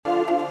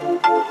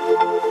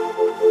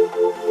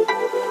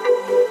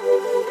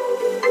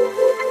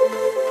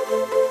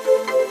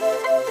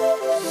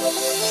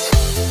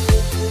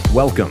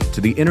Welcome to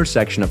the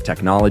intersection of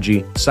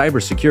technology,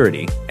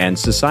 cybersecurity, and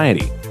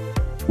society.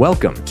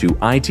 Welcome to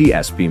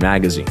ITSP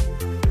Magazine.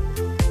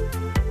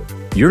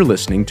 You're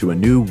listening to a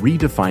new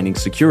Redefining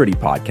Security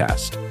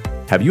podcast.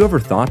 Have you ever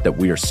thought that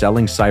we are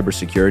selling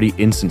cybersecurity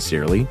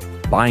insincerely,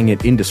 buying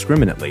it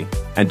indiscriminately,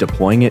 and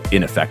deploying it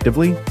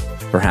ineffectively?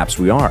 Perhaps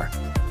we are.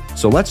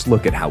 So let's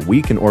look at how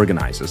we can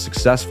organize a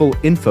successful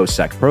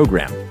InfoSec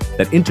program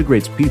that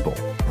integrates people,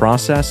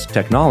 process,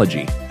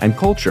 technology, and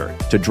culture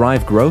to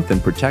drive growth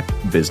and protect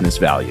business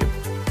value.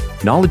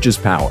 Knowledge is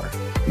power,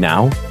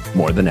 now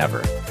more than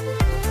ever.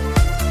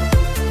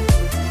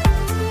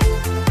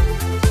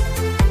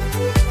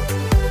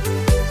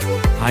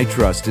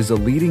 HITRUST is a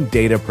leading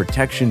data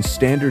protection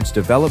standards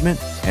development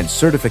and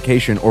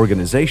certification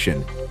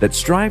organization that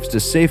strives to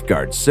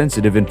safeguard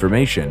sensitive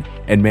information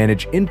and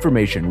manage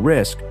information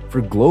risk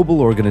for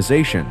global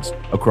organizations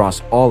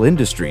across all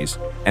industries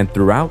and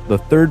throughout the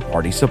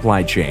third-party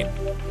supply chain.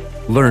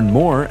 Learn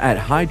more at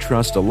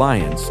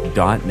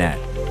hitrustalliance.net.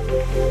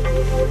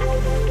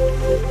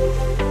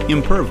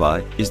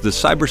 Imperva is the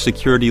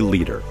cybersecurity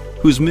leader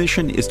whose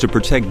mission is to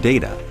protect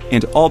data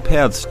and all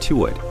paths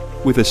to it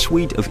with a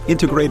suite of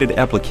integrated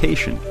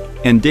application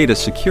and data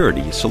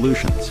security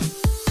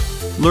solutions.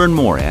 Learn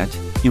more at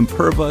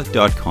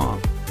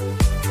imperva.com.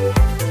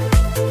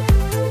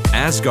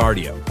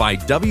 Asgardio by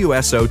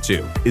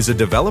WSO2 is a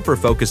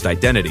developer-focused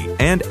identity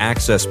and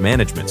access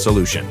management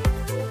solution.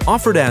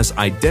 Offered as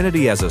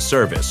Identity as a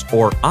Service,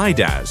 or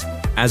IDaaS,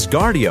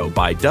 Asgardio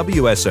by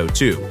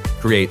WSO2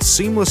 creates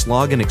seamless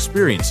login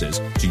experiences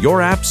to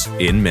your apps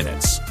in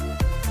minutes.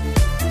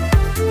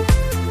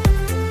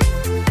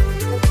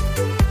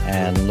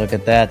 And look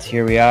at that,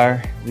 here we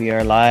are. We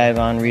are live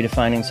on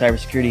Redefining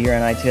Cybersecurity here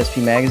on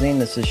ITSP Magazine.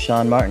 This is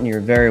Sean Martin. You're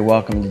very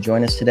welcome to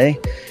join us today.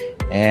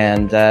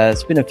 And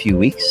it's been a few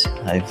weeks.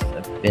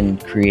 I've been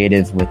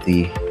creative with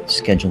the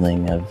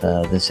scheduling of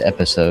this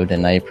episode,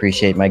 and I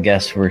appreciate my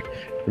guests for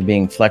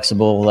being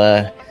flexible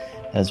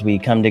as we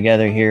come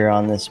together here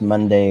on this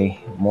Monday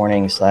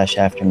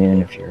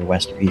morning/afternoon, if you're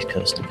West or East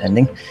Coast,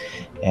 depending.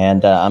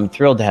 And I'm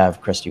thrilled to have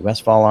Christy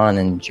Westfall on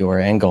and Joar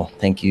Engel.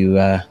 Thank you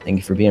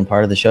for being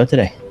part of the show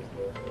today.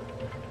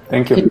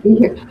 Thank you.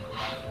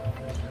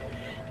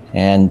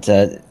 And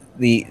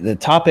the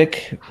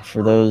topic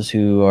for those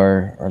who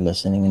are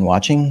listening and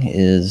watching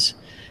is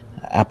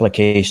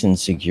application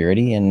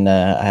security, and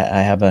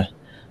I have a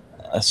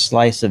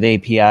slice of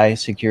API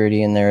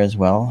security in there as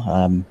well.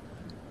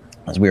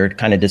 As we were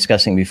kind of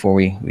discussing before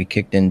we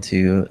kicked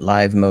into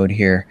live mode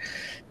here,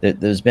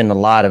 there's been a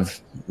lot of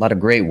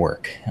great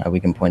work. We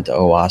can point to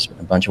OWASP,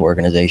 a bunch of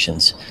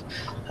organizations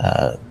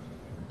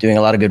doing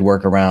a lot of good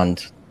work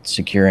around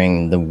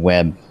securing the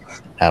web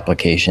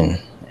application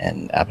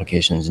and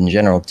applications in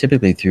general,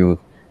 typically through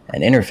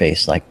an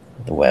interface like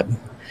the web.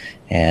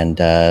 And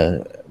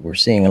we're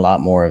seeing a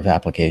lot more of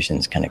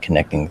applications kind of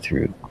connecting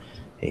through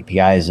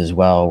APIs as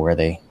well, where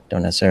they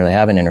don't necessarily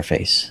have an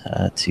interface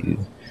to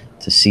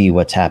see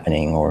what's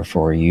happening, or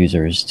for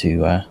users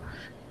to,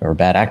 or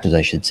bad actors,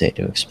 I should say,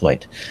 to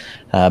exploit.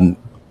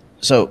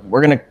 So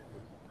we're going to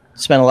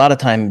spend a lot of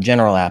time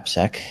general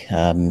AppSec,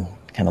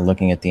 kind of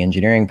looking at the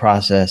engineering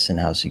process and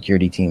how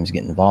security teams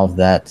get involved in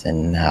that,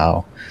 and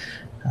how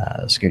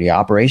security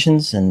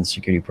operations and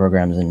security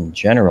programs in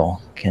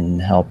general can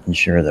help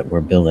ensure that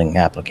we're building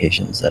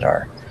applications that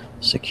are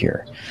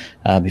secure.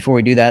 Before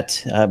we do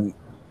that,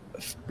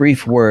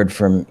 brief word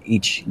from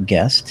each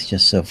guest,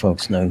 just so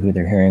folks know who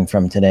they're hearing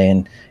from today.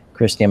 And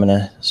Christy, I'm going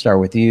to start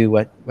with you.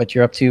 What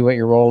you're up to, what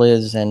your role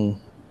is, and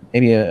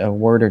maybe a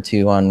word or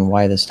two on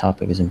why this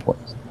topic is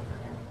important.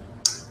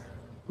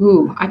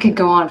 Ooh, I could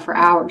go on for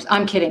hours.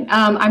 I'm kidding.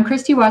 I'm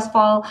Christy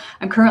Westfall.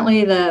 I'm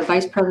currently the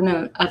Vice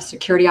President of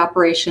Security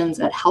Operations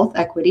at Health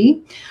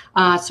Equity.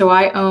 So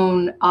I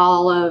own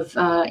all of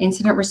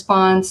incident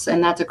response,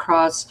 and that's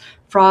across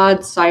fraud,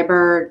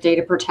 cyber,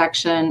 data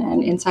protection,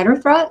 and insider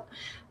threat.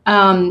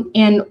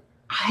 And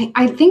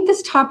I think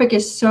this topic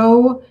is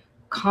so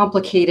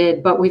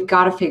complicated, but we've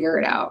got to figure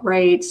it out,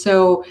 right?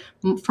 So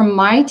from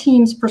my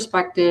team's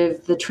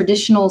perspective, the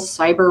traditional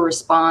cyber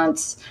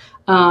response,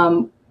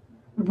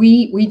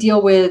 we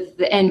deal with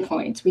the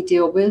endpoints, we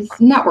deal with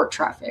network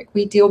traffic,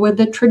 we deal with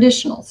the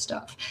traditional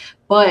stuff.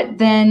 But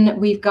then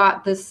we've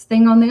got this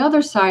thing on the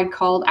other side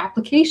called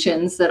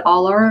applications that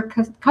all our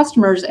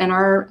customers and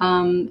our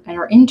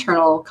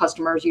internal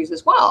customers use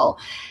as well.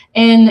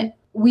 And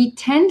we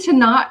tend to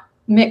not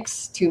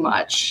mix too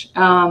much.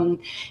 And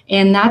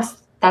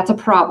that's a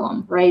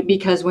problem, right?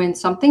 Because when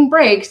something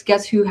breaks,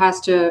 guess who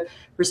has to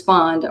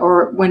respond?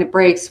 Or when it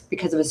breaks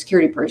because of a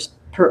security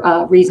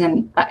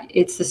reason,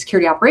 it's the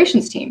security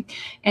operations team.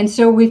 And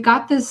so we've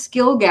got this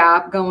skill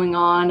gap going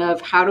on of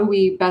how do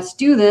we best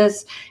do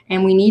this?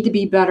 And we need to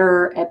be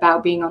better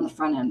about being on the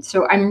front end.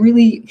 So I'm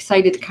really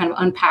excited to kind of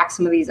unpack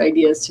some of these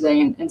ideas today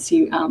and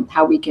see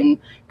how we can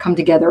come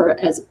together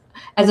as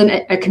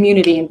a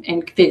community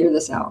and figure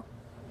this out.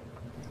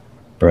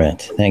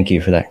 Brilliant. Thank you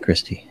for that,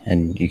 Christy.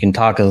 And you can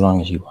talk as long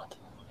as you want.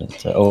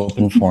 It's an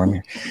open forum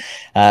here.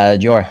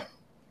 Joar.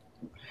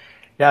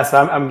 Yes,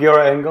 I'm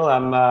Giora Engel.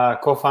 I'm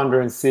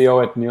co-founder and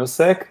CEO at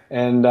Neosec,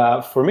 and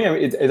for me,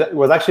 it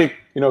was actually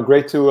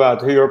great to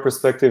hear your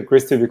perspective,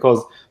 Christy,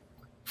 because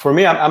for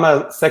me, I'm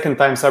a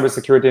second-time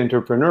cybersecurity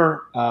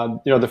entrepreneur.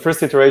 The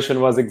first iteration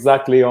was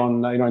exactly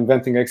on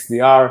inventing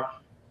XDR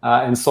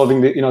and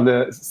solving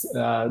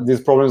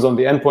these problems on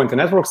the endpoint and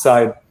network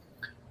side.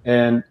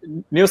 And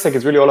Neosec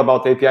is really all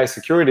about API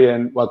security,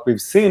 and what we've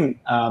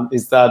seen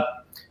is that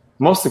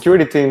most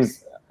security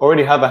teams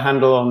already have a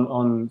handle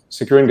on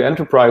securing the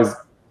enterprise.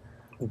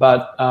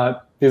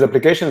 But these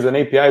applications and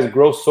APIs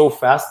grow so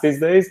fast these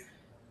days,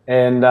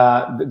 and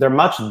they're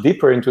much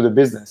deeper into the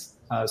business.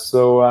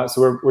 So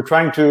we're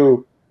trying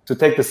to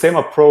take the same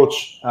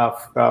approach of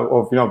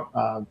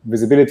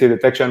visibility,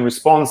 detection, and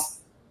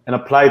response, and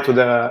apply to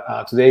the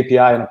API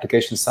and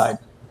application side.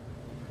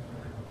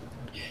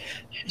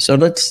 So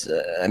this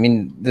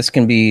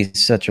can be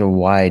such a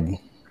wide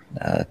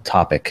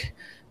topic.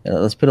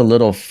 Let's put a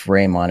little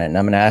frame on it, and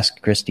I'm going to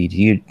ask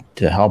Christy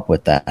to help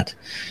with that,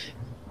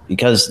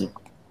 because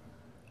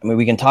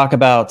we can talk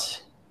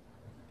about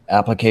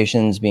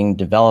applications being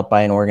developed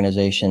by an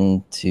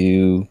organization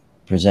to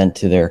present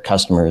to their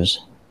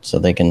customers so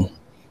they can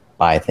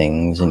buy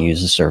things and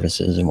use the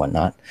services and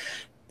whatnot.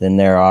 Then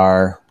there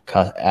are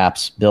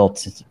apps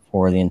built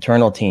for the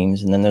internal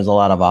teams, and then there's a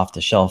lot of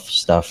off-the-shelf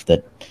stuff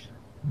that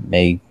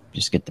may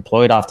just get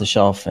deployed off the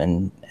shelf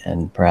and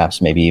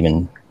perhaps maybe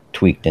even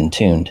tweaked and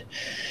tuned.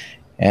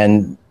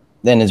 And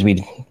then, as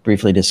we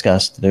briefly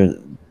discussed,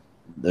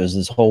 there's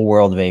this whole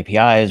world of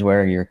APIs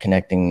where you're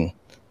connecting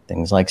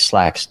things like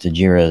Slacks to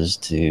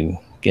Jiras to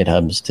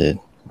GitHubs to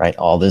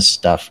all this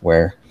stuff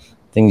where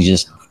things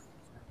just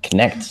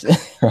connect,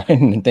 right?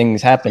 And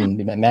things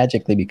happen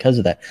magically because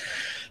of that.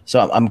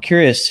 So I'm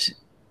curious,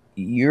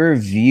 your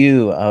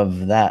view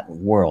of that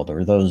world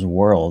or those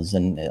worlds,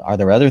 and are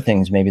there other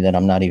things maybe that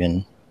I'm not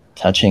even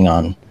touching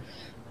on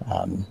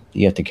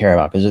you have to care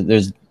about? Because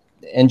there's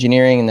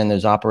engineering, and then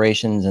there's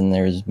operations, and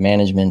there's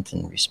management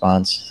and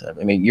response.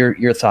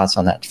 Your thoughts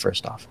on that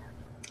first off.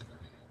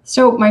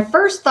 So my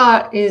first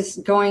thought is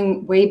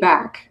going way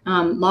back,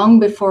 long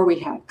before we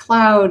had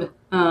cloud.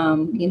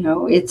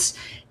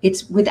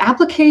 It's with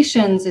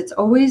applications. It's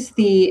always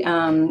the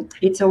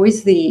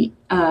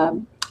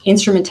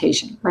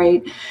instrumentation,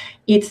 right?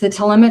 It's the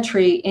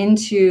telemetry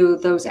into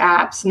those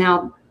apps.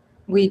 Now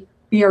we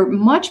are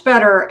much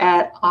better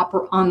at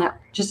on that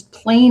just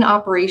plain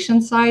operation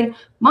side,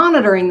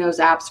 monitoring those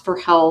apps for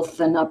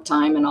health and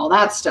uptime and all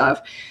that stuff.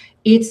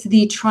 It's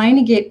the trying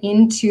to get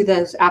into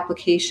those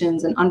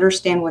applications and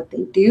understand what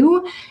they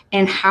do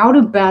and how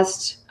to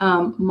best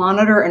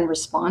monitor and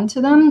respond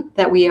to them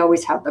that we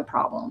always have the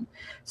problem.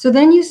 So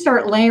then you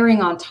start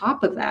layering on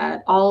top of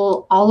that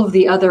all of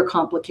the other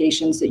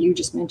complications that you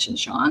just mentioned,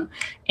 Sean,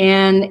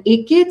 and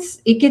it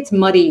gets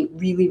muddy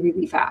really,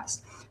 really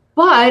fast.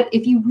 But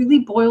if you really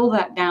boil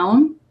that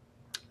down,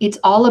 it's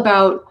all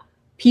about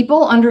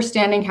people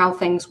understanding how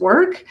things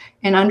work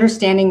and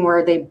understanding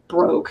where they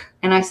broke.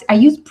 And I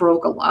use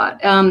broke a lot.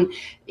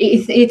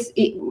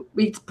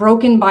 It's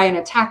broken by an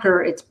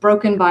attacker. It's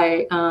broken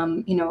by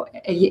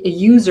a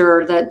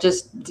user that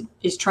just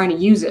is trying to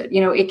use it.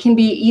 It can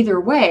be either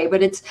way,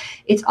 but it's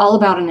all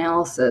about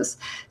analysis.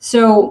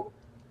 So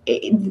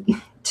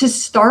to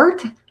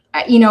start,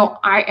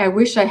 I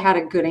wish I had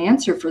a good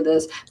answer for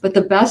this, but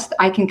the best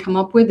I can come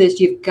up with is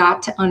you've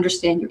got to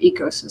understand your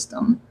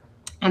ecosystem.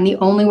 And the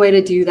only way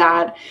to do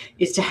that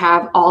is to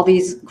have all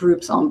these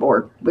groups on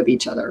board with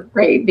each other,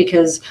 right?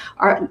 Because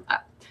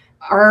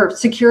our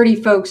security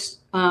folks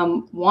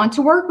want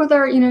to work with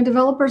our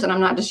developers, and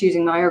I'm not just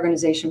using my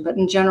organization, but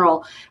in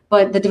general.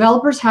 But the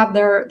developers have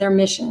their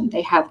mission.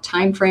 They have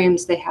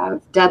timeframes, they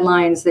have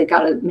deadlines, they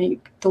got to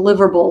make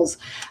deliverables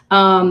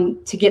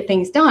to get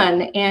things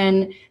done,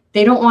 and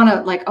they don't want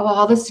to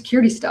all this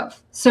security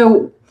stuff.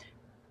 So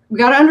we've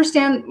got to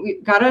understand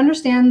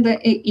the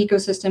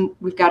ecosystem.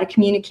 We've got to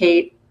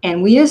communicate.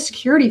 And we as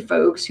security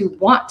folks who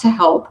want to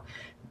help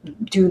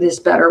do this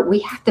better, we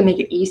have to make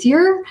it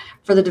easier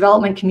for the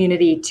development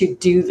community to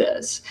do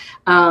this.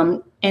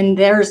 And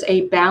there's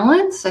a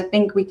balance. I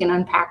think we can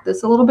unpack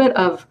this a little bit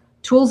of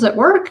tools that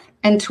work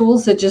and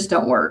tools that just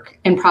don't work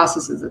and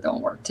processes that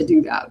don't work to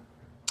do that.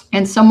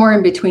 And somewhere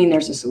in between,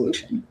 there's a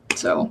solution.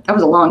 So that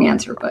was a long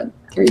answer, but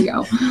there you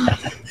go.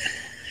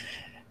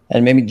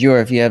 And maybe,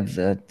 Giora, if you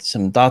have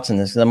some thoughts on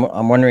this,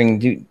 I'm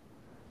wondering,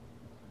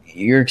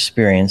 your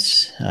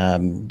experience,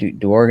 do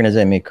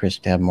organizations, maybe Chris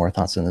to have more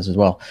thoughts on this as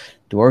well,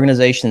 do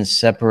organizations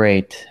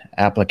separate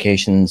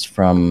applications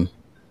from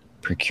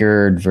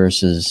procured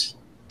versus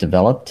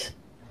developed?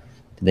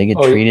 Do they get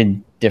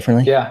treated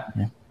differently? Yeah.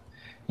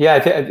 I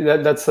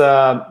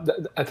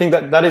think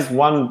that is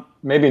one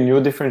maybe new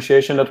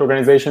differentiation that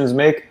organizations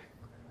make.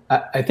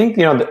 I think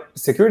the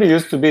security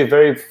used to be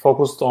very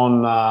focused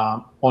on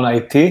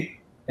IT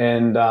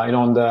and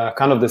on the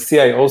kind of the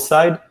CIO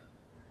side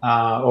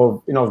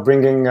of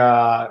bringing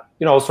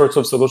all sorts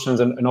of solutions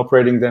and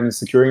operating them and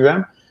securing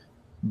them.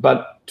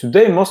 But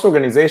today, most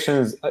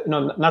organizations,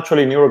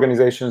 naturally new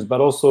organizations,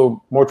 but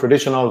also more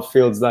traditional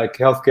fields like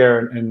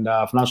healthcare and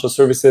financial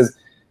services,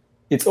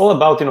 it's all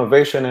about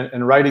innovation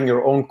and writing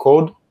your own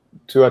code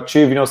to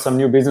achieve some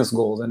new business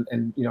goals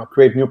and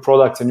create new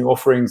products and new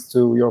offerings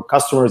to your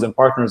customers and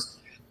partners.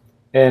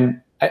 And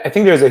I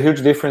think there's a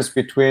huge difference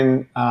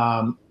between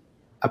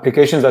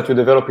applications that you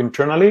develop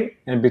internally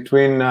and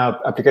between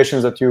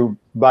applications that you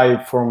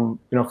buy from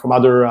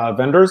other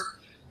vendors.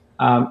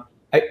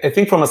 I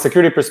think from a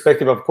security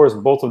perspective, of course,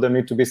 both of them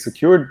need to be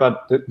secured,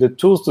 but the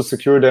tools to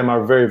secure them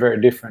are very, very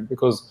different,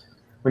 because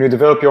when you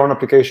develop your own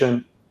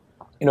application,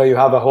 you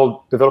have a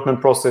whole development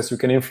process. You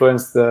can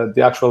influence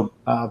the actual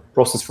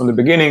process from the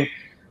beginning.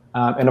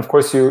 And of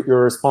course,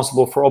 you're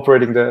responsible for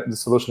operating the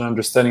solution and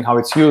understanding how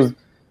it's used.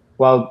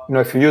 While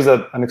if you use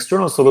an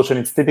external solution,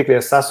 it's typically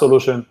a SaaS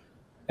solution.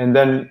 And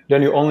then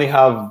you only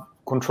have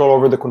control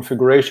over the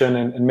configuration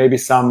and maybe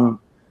some,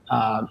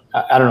 some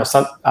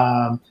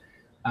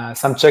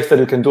checks that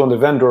you can do on the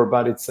vendor,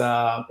 but it's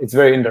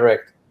very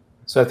indirect.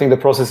 So I think the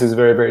process is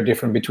very, very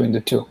different between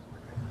the two.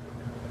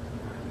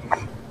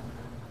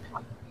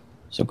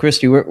 So,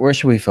 Christy, where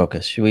should we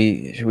focus? Should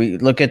we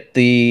look at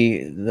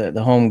the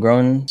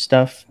homegrown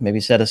stuff? Maybe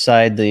set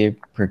aside the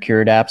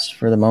procured apps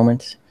for the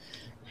moment.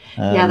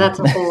 Yeah, that's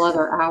a whole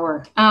other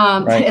hour,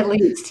 right. At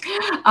least.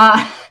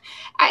 I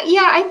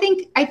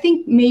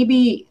think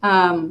maybe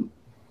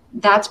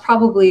that's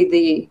probably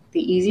the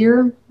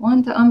easier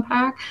one to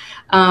unpack,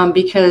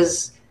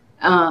 because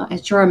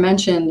as Dror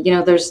mentioned,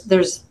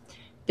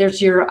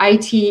 there's your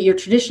IT, your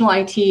traditional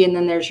IT, and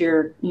then there's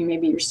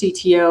maybe your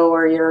CTO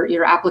or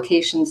your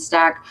application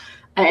stack,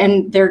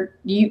 and they're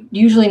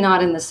usually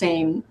not in the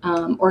same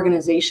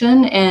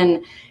organization.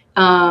 And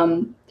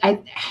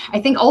I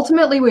think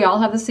ultimately we all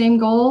have the same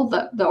goal.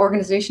 The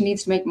organization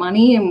needs to make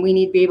money, and we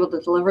need to be able to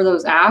deliver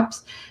those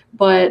apps.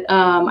 But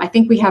I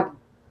think we have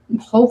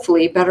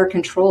hopefully better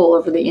control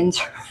over the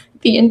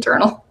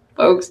internal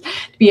folks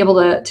to be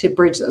able to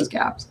bridge those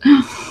gaps.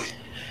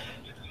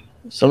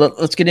 So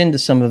let's get into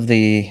some of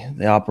the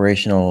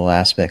operational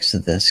aspects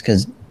of this,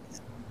 because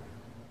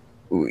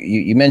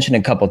you mentioned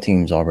a couple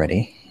teams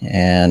already,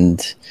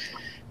 and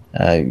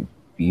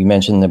you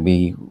mentioned that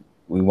we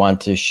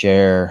want to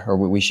share, or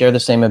we share the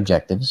same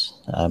objectives,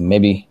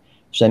 maybe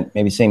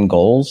same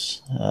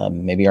goals,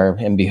 maybe our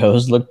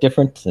MBOs look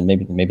different, and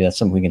maybe that's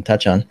something we can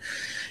touch on.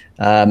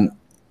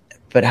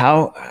 But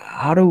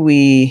how do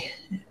we?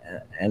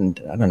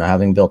 And I don't know,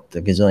 having built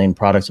a gazillion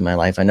products in my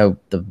life, I know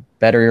the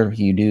better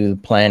you do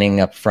planning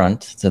up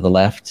front to the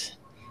left,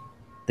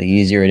 the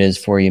easier it is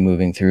for you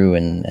moving through,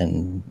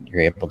 and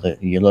you're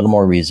a little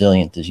more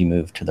resilient as you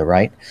move to the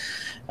right.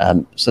 I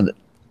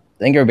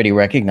think everybody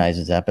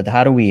recognizes that, but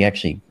how do we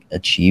actually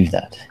achieve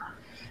that?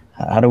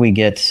 How do we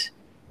get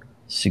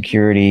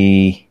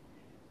security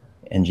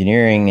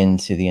engineering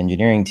into the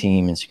engineering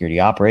team and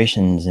security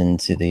operations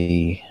into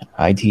the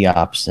IT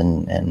ops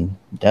and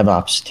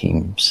DevOps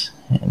teams?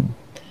 And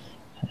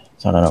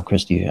so I don't know,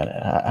 Christy,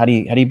 how do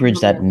you bridge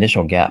that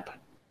initial gap?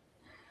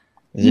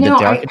 Is it at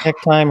the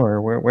architect time,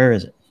 or where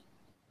is it?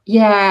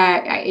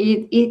 Yeah,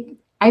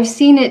 I've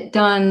seen it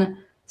done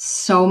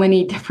so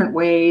many different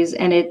ways,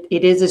 and it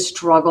is a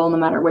struggle no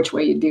matter which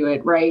way you do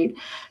it, right?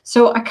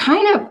 So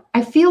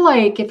I feel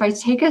like if I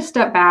take a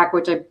step back,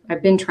 which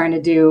I've been trying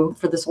to do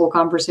for this whole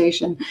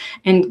conversation,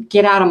 and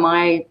get out of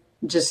my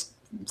just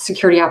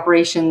security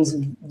operations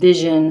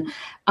vision,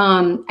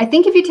 I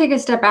think if you take a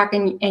step back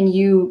and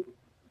you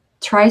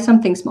try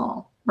something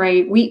small,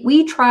 right?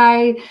 We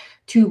try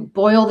to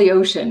boil the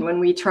ocean when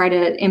we try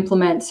to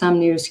implement some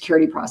new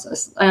security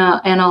process.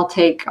 And I'll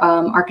take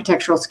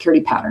architectural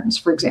security patterns,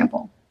 for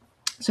example.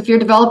 So if you're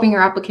developing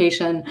your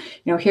application,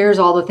 here's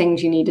all the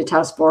things you need to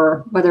test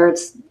for, whether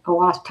it's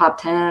OWASP top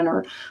 10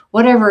 or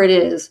whatever it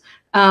is.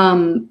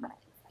 Or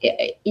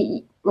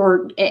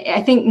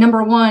I think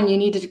number one, you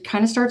need to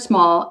kind of start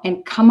small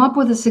and come up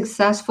with a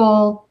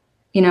successful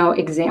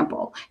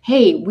example.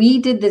 Hey, we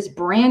did this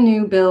brand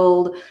new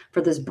build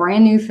for this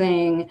brand new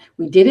thing.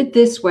 We did it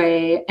this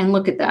way. And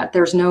look at that.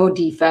 There's no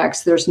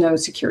defects. There's no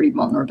security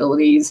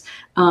vulnerabilities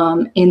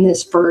in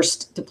this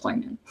first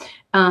deployment.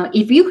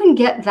 If you can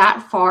get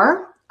that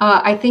far,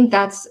 I think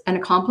that's an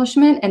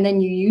accomplishment. And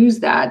then you use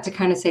that to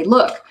kind of say,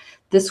 look,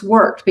 this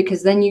worked,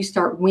 because then you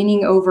start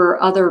winning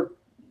over other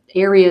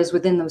areas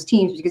within those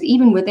teams, because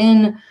even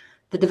within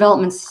the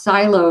development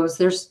silos,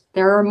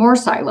 there are more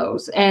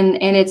silos, and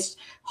it's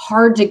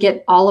hard to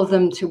get all of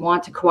them to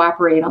want to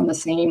cooperate on the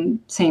same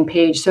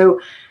page.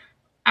 So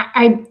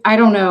I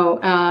don't know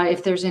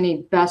if there's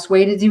any best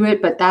way to do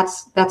it, but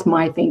that's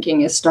my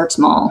thinking, is start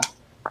small.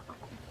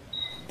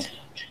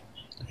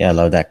 Yeah, I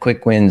love that.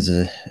 Quick wins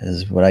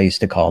is what I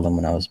used to call them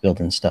when I was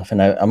building stuff.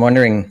 And I'm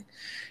wondering,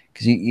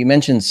 because you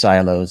mentioned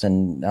silos,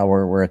 and now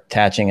we're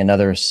attaching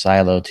another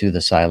silo to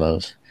the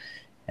silos.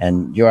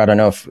 And I don't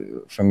know if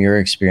from your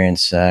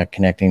experience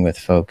connecting with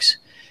folks,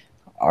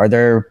 are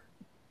there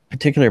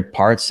particular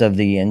parts of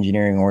the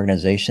engineering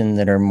organization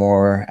that are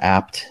more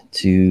apt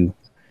to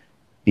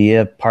be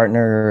a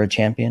partner or a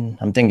champion?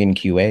 I'm thinking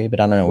QA, but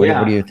I don't know.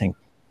 What do you think?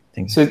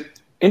 So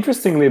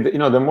interestingly,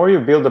 the more you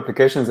build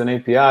applications and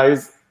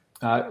APIs,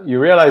 you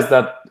realize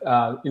that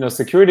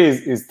security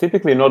is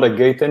typically not a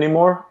gate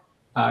anymore.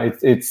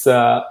 It's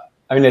I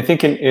mean, I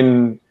think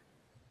in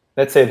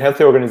let's say in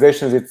healthy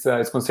organizations,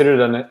 it's considered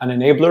an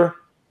enabler,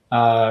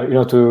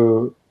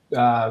 to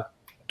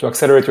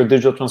accelerate your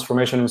digital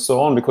transformation and so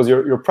on, because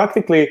you're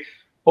practically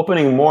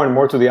opening more and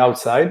more to the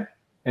outside.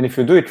 And if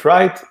you do it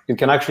right, it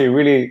can actually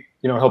really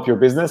help your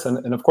business.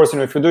 And of course,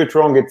 if you do it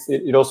wrong,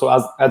 it also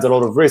adds a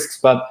lot of risks.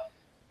 But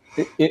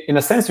in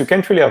a sense, you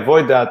can't really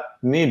avoid that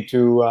need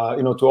to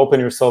to open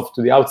yourself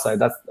to the outside.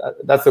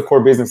 That's the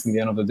core business in the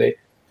end of the day.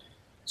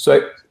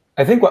 So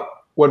I think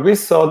what we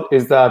saw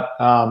is that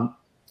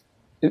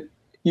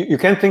you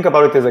can't think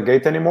about it as a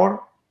gate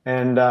anymore.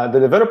 And the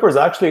developers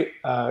actually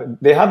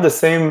they have the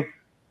same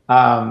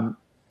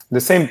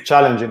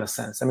challenge in a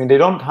sense. I mean, they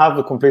don't have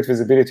the complete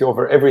visibility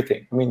over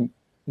everything. I mean,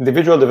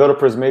 individual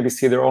developers maybe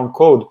see their own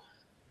code,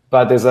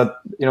 but as a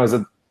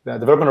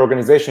development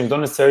organization, you don't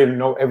necessarily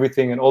know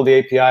everything and all the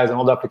APIs and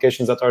all the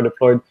applications that are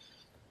deployed.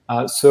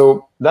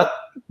 So that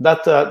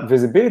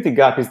visibility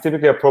gap is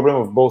typically a problem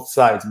of both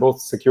sides, both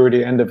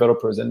security and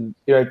developers. And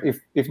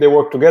if they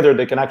work together,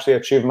 they can actually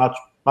achieve much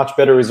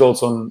better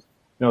results on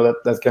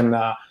that can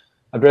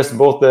address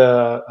both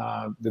the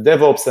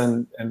DevOps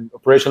and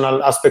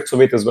operational aspects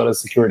of it, as well as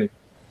security.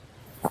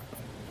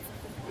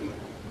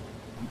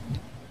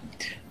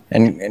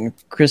 And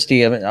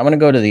Christy, I'm going to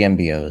go to the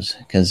MBOs,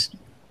 because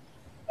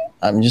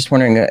I'm just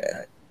wondering, I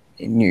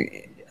don't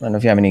know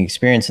if you have any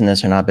experience in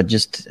this or not, but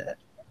just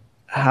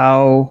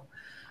how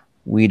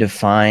we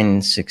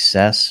define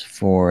success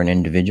for an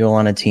individual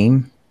on a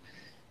team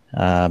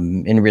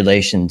in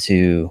relation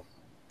to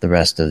the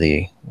rest of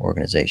the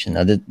organization.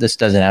 Now, this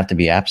doesn't have to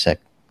be AppSec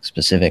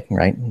specific,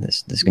 right?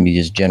 This can be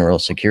just general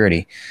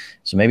security.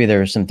 So maybe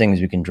there are some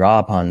things we can draw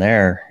upon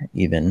there,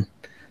 even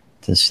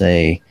to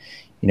say,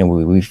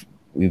 we've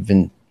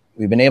been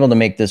able to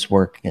make this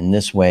work in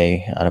this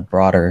way on a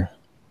broader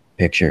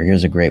picture.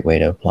 Here's a great way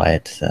to apply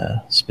it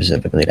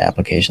specifically to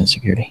application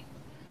security.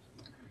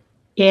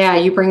 Yeah,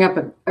 you bring up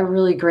a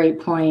really great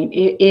point.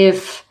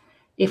 If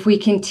we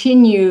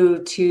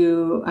continue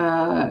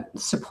to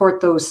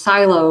support those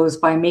silos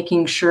by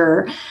making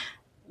sure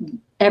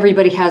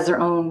everybody has their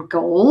own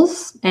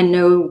goals and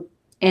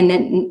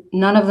then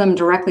none of them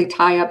directly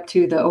tie up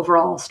to the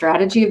overall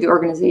strategy of the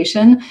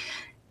organization,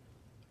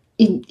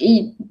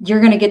 you're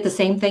going to get the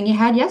same thing you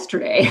had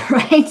yesterday,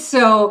 right?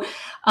 So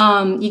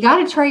you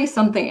got to try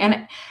something.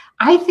 And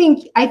I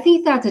think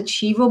that's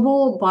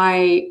achievable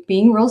by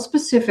being real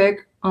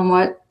specific on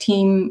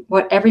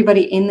what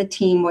everybody in the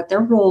team, what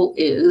their role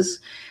is.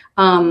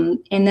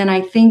 And then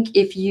I think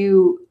if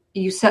you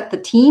set the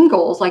team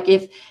goals, like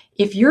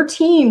if your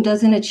team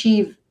doesn't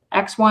achieve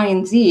X, Y,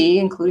 and Z,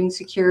 including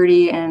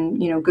security and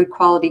good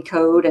quality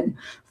code and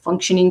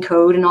functioning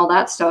code and all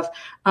that stuff,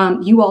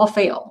 you all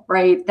fail,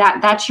 right?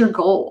 That's your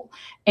goal,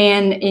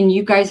 and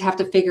you guys have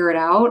to figure it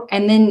out.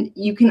 And then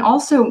you can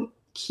also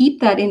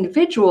keep that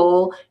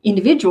individual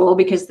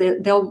because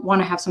they'll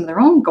want to have some of their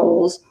own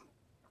goals.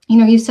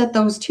 You set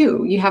those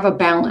too. You have a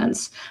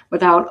balance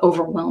without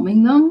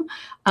overwhelming them.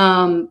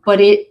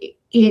 But I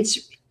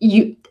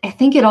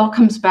think it all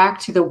comes back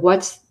to the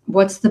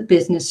what's the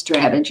business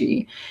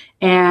strategy.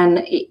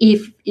 And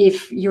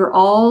if you're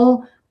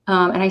all,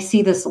 and I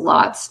see this a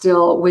lot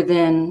still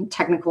within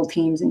technical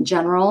teams in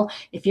general,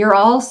 if you're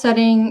all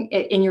setting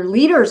and your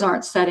leaders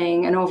aren't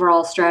setting an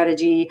overall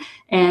strategy,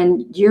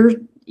 and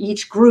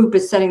each group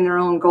is setting their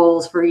own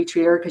goals for each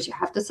year, because you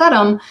have to set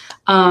them,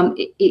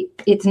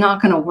 it's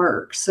not going to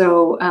work.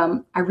 So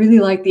I really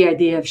like the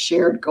idea of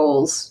shared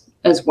goals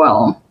as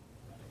well.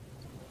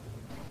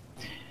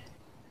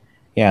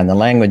 Yeah, and the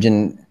language,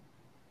 and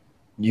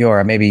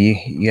Yor,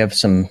 maybe you have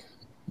some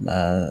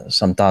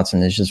thoughts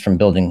on this just from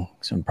building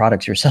some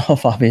products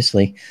yourself,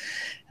 obviously.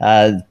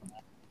 I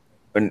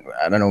don't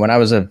know, when I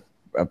was a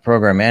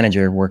program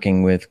manager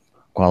working with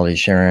quality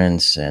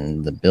assurance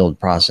and the build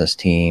process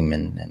team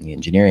and the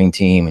engineering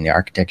team and the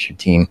architecture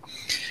team,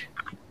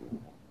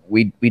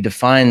 we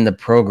defined the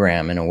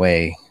program in a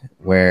way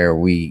where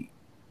we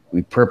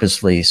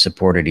purposely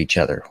supported each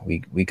other.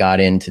 We got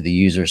into the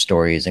user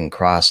stories and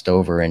crossed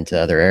over into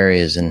other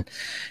areas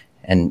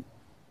and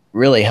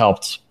really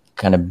helped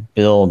kind of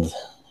build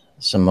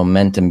some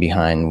momentum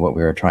behind what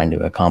we were trying to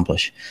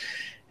accomplish.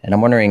 And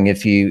I'm wondering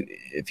if you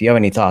have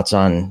any thoughts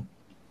on,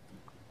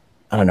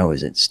 I don't know,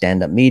 is it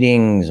stand-up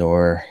meetings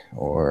or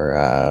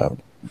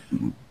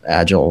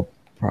agile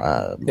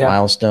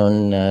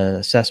milestone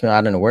assessment?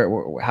 I don't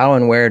know how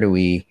and where do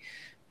we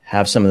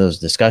have some of those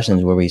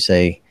discussions where we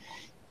say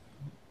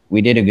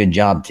we did a good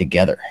job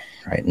together,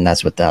 right? And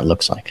that's what that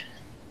looks like.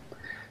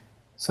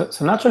 So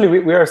naturally,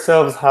 we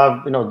ourselves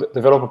have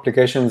develop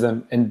applications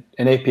and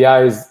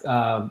APIs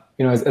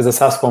as a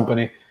SaaS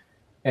company,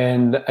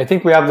 and I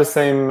think we have the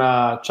same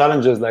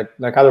challenges like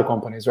other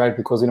companies, right?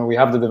 Because we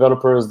have the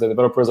developers. The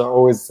developers are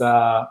always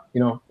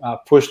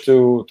pushed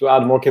to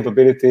add more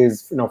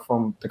capabilities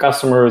from the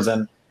customers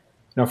and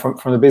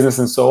from the business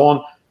and so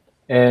on,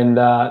 and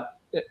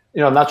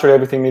naturally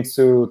everything needs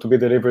to be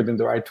delivered in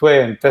the right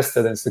way and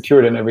tested and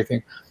secured and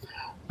everything.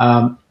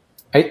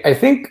 I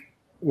think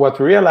what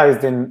we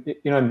realized in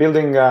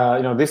building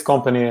this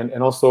company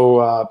and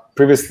also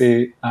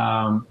previously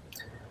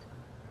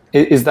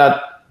is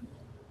that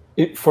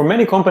for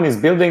many companies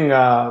building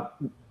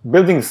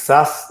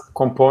SaaS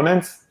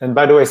components, and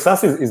by the way,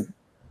 SaaS is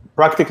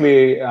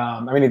practically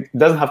it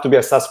doesn't have to be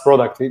a SaaS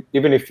product.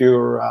 Even if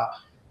you're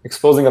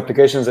exposing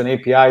applications and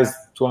APIs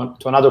to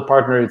another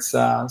partner, it's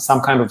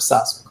some kind of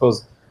SaaS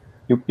because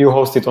you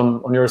host it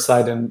on your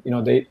side and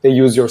they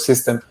use your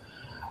system.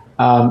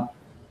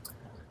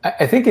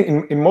 I think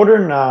in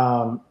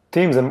modern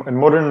teams and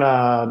modern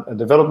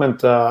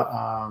development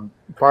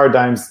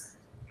paradigms,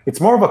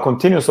 it's more of a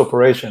continuous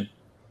operation.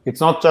 It's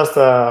not just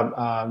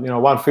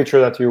one feature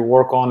that you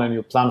work on and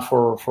you plan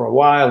for a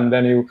while and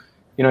then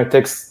it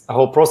takes a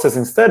whole process.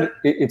 Instead,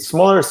 it's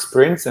smaller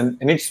sprints,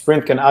 and each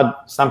sprint can add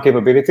some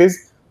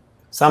capabilities.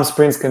 Some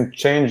sprints can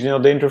change the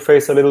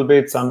interface a little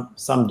bit.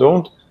 Some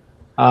don't.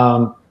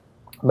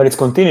 But it's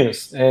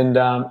continuous, and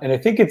I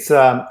think it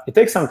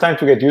takes some time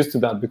to get used to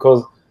that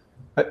because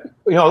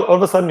all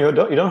of a sudden you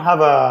don't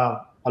have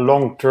a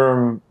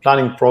long-term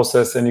planning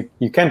process, and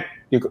you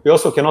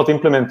also cannot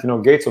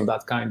implement gates of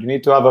that kind. You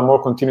need to have a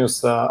more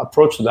continuous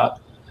approach to that,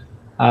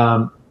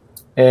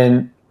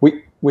 and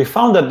we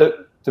found that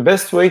the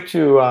best way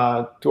to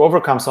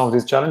overcome some of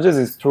these challenges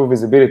is through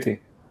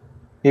visibility.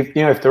 If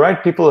the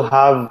right people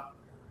have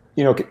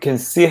can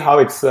see how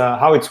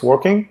it's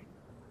working,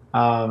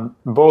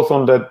 both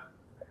on the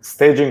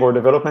staging or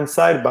development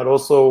side, but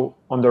also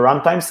on the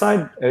runtime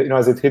side,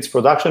 as it hits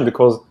production,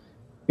 because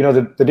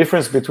the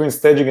difference between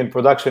staging and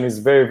production is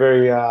very,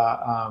 very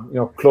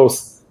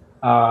close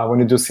when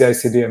you do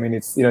CI/CD. I mean,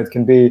 it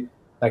can be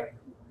like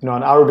an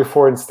hour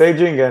before in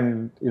staging,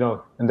 and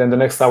then the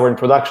next hour in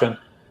production.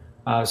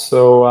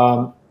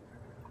 So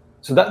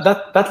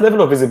that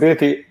level of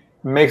visibility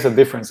makes a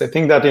difference. I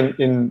think that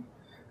in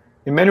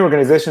many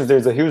organizations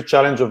there's a huge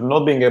challenge of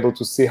not being able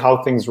to see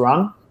how things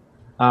run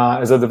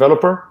as a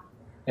developer.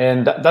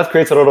 And that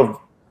creates a lot of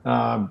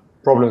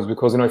problems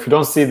because if you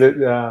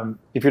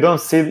don't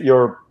see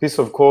your piece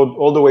of code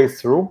all the way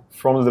through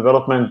from the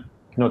development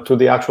to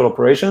the actual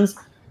operations,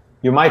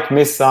 you might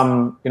miss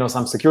some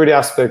security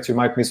aspects, you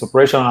might miss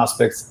operational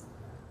aspects.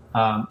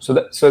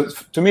 So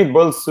to me it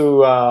boils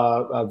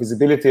to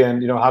visibility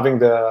and having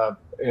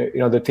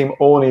the team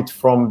own it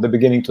from the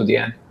beginning to the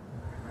end.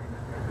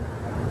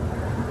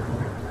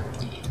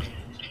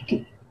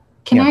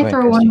 Can I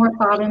throw one more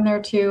thought in there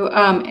too?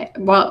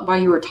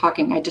 While you were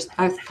talking, I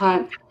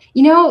thought,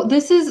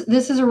 this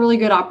is a really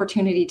good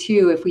opportunity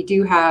too. If we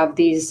do have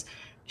these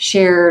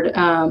shared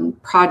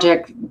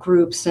project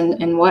groups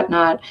and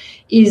whatnot,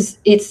 it's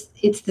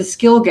the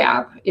skill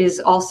gap is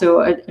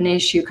also an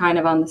issue kind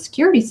of on the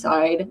security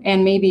side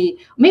and maybe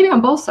on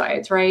both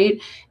sides,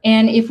 right?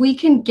 And if we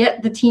can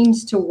get the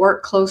teams to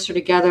work closer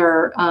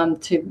together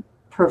to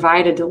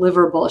provide a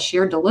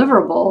shared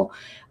deliverable,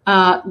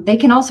 they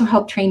can also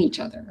help train each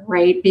other,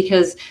 right?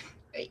 Because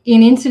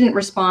in incident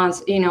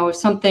response, if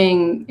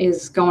something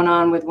is going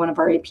on with one of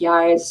our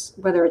APIs,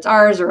 whether it's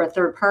ours or a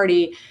third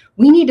party,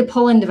 we need to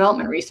pull in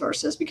development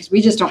resources because we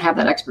just don't have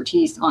that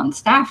expertise on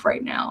staff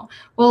right now.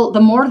 Well,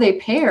 the more they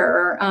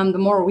pair, the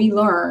more we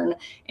learn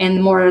and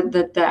the more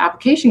that the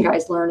application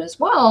guys learn as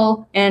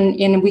well. And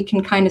we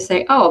can kind of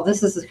say, oh,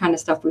 this is the kind of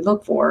stuff we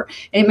look for.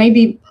 And it may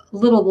be a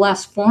little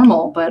less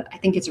formal, but I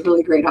think it's a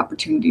really great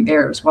opportunity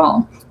there as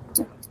well.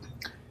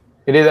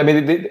 It is. I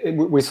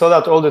mean, we saw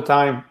that all the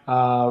time.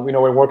 When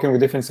working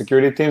with different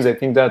security teams, I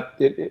think that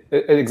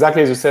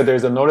exactly as you said,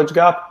 there's a knowledge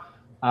gap,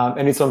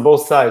 and it's on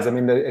both sides. I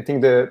mean, I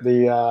think the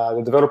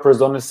developers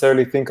don't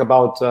necessarily think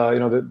about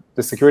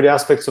the security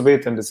aspects of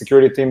it, and the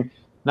security team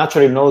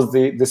naturally knows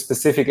the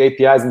specific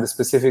APIs and the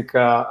specific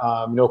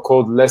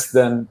code less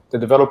than the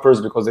developers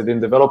because they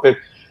didn't develop it.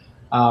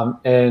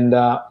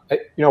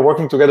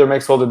 Working together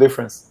makes all the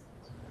difference,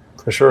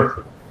 for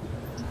sure.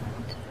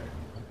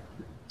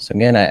 So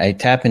again, I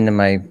tap into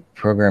my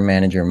program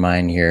manager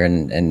mind here,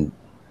 and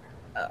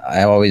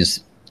I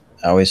always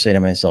say to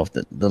myself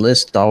that the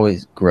list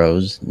always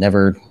grows,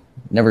 never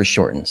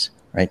shortens,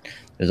 right?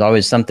 There's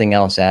always something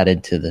else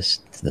added to the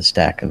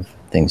stack of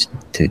things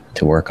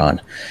to work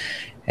on.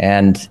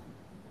 And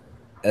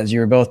as you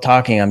were both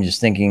talking, I'm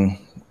just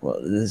thinking, well,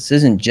 this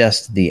isn't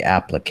just the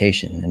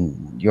application.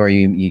 And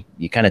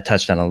you kind of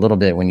touched on a little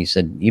bit when you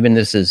said even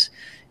if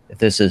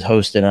this is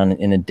hosted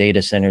in a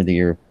data center that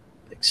you're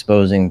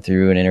exposing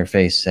through an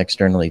interface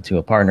externally to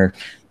a partner,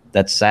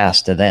 that's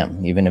SaaS to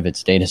them, even if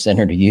it's data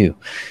center to you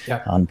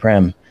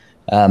on-prem.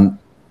 What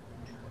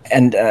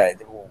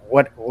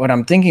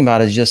I'm thinking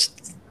about is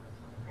just,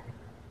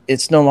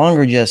 it's no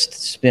longer just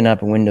spin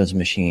up a Windows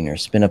machine or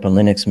spin up a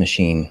Linux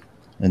machine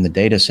in the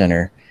data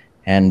center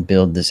and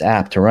build this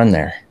app to run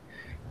there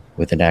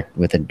with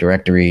a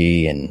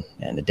directory and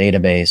a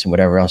database and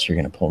whatever else you're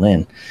going to pull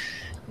in.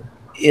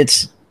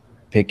 It's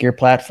pick your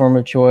platform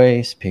of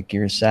choice, pick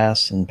your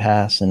SaaS and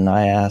PaaS and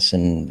IaaS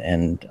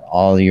and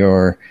all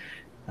your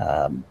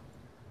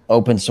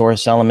open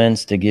source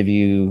elements to give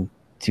you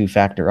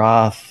two-factor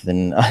auth,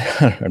 and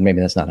or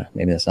maybe that's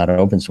not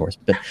open source,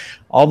 but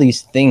all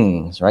these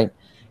things, right,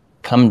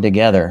 come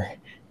together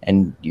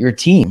and your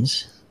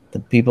teams, the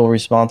people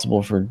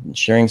responsible for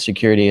ensuring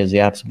security as the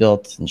app's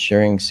built,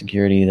 ensuring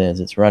security as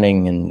it's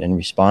running, and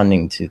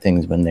responding to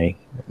things when they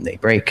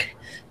break,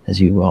 as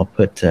you well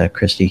put,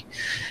 Christy,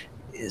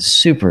 is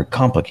super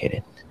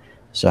complicated.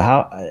 So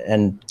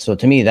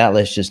to me, that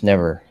list just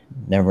never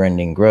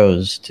ending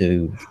grows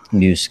to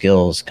new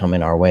skills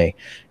coming our way.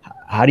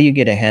 How do you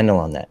get a handle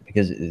on that?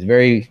 Because it's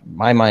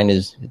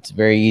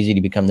very easy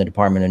to become the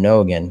Department of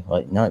No again.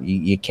 Well, no,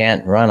 you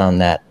can't run on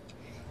that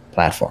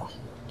platform.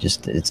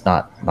 Just it's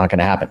not going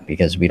to happen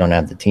because we don't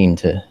have the team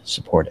to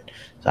support it.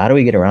 So how do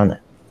we get around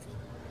that?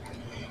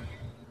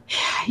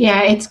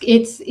 Yeah,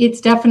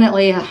 it's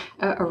definitely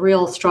a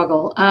real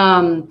struggle.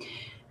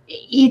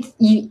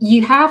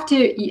 You have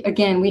to,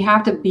 again, we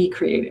have to be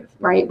creative,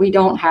 right? We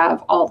don't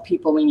have all the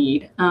people we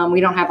need. We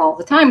don't have all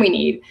the time we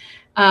need.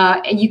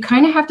 And you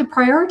kind of have to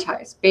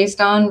prioritize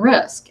based on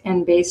risk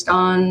and based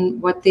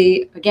on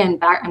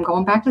I'm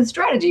going back to the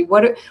strategy.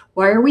 Why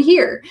are we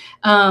here?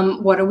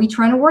 What are we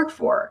trying to work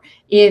for?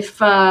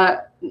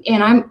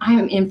 And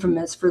I'm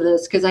infamous for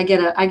this because I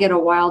get a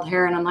wild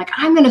hair and I'm like,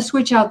 I'm going to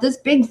switch out this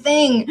big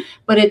thing,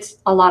 but it's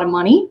a lot of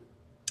money.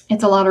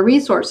 It's a lot of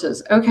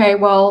resources. Okay,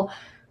 well,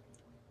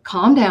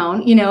 calm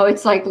down.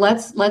 It's like,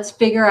 let's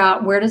figure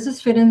out, where does this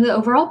fit into the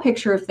overall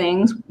picture of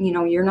things?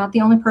 You're not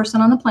the only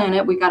person on the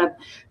planet. We got to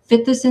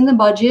fit this in the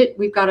budget.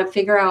 We've got to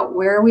figure out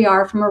where we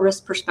are from a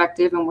risk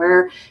perspective and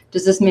where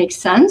does this make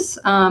sense?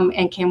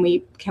 And can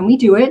we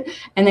do it?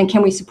 And then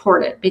can we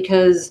support it?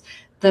 Because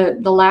the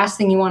last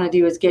thing you want to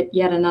do is get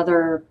yet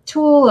another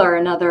tool or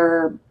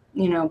another,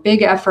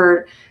 big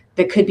effort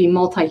that could be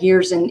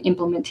multi-years in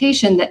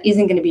implementation that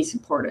isn't going to be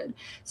supported.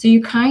 So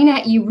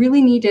you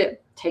really need to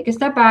take a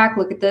step back,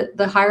 look at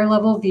the higher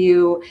level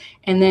view,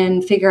 and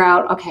then figure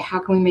out, okay, how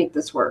can we make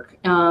this work?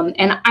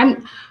 And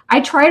I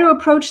try to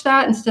approach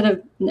that instead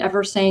of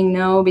never saying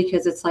no,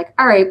 because it's like,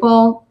 all right,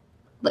 well,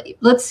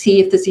 let's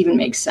see if this even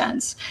makes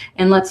sense.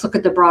 And let's look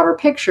at the broader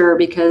picture,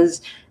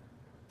 because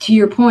to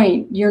your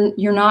point,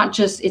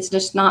 it's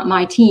just not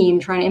my team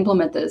trying to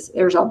implement this.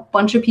 There's a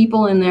bunch of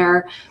people in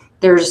there.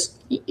 Can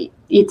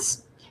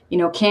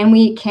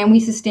we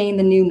sustain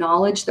the new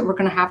knowledge that we're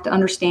going to have to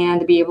understand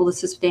to be able to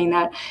sustain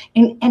that?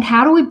 And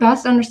how do we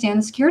best understand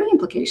the security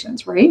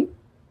implications, right?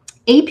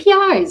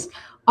 APIs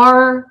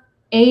are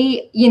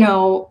I'm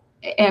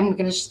going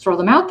to just throw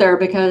them out there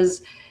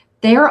because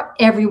they're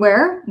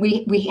everywhere.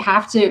 We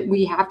have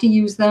to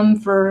use them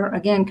for,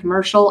 again,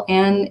 commercial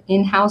and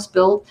in-house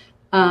built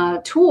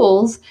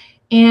tools.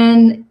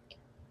 And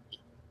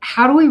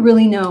how do we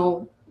really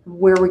know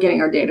where we're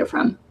getting our data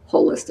from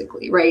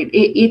holistically, right?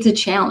 It's a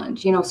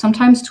challenge.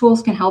 Sometimes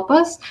tools can help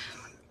us.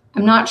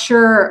 I'm not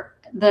sure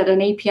that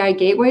an API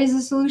gateway is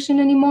a solution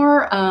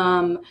anymore,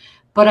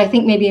 but I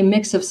think maybe a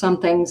mix of some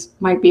things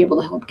might be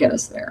able to help get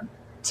us there.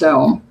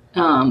 So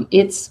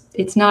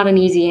it's not an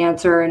easy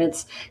answer, and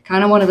it's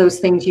kind of one of those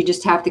things you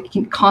just have to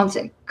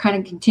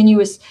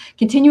continuous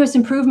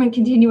improvement,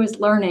 continuous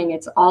learning.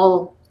 It's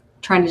all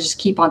trying to just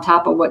keep on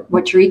top of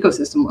what your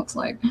ecosystem looks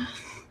like.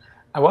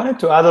 I wanted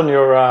to add on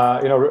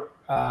your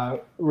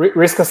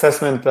risk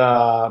assessment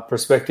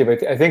perspective.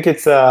 I think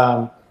it's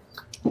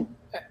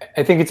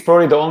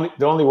probably the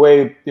only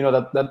way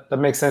that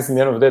makes sense in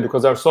the end of the day,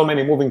 because there are so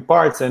many moving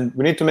parts, and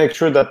we need to make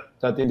sure that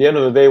in the end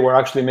of the day we're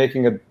actually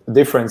making a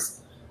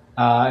difference,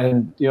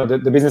 and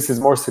the business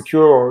is more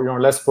secure or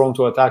less prone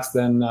to attacks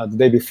than the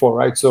day before,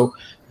 right? So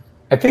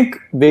I think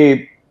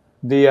the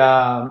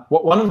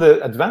one of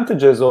the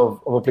advantages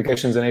of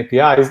applications and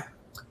APIs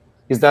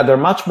is that they're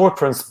much more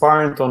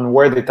transparent on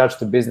where they touch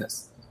the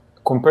business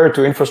compared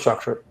to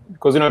infrastructure.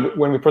 Because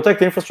when we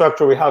protect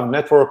infrastructure, we have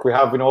network, we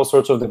have all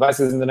sorts of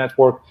devices in the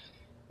network.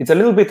 It's a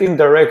little bit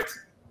indirect,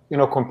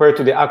 compared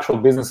to the actual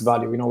business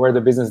value, where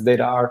the business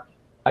data are.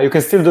 You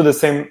can still do the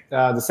same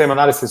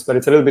analysis, but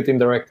it's a little bit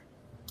indirect.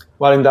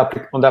 While on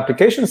the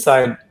application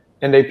side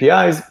and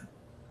APIs,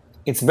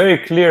 it's very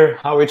clear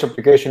how each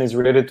application is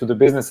related to the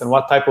business and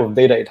what type of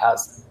data it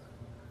has,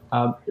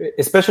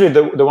 especially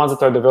the ones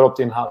that are developed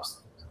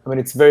in-house. I mean,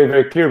 it's very,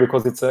 very clear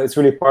because it's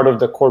really part of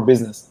the core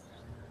business.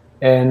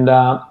 And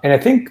I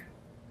think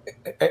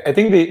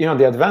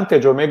the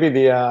advantage, or maybe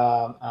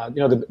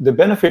the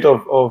benefit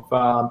of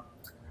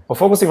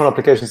focusing on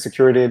application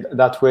security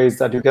that way is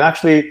that you can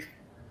actually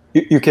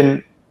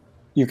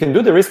you can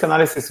do the risk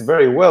analysis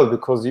very well,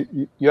 because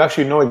you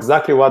actually know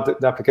exactly what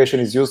the application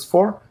is used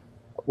for,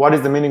 what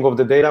is the meaning of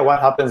the data, what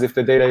happens if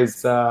the data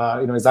is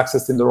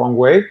accessed in the wrong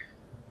way,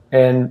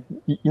 and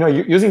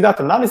using that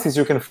analysis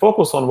you can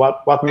focus on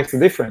what makes the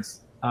difference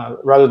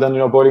rather than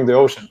boiling the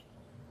ocean.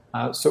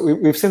 So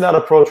we've seen that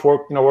approach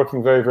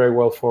working very, very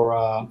well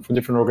for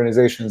different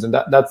organizations, and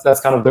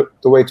that's kind of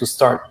the way to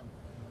start.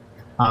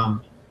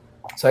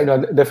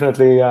 So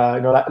definitely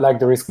like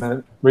the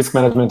risk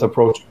management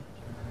approach.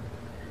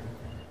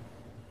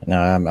 No,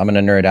 I'm going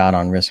to nerd out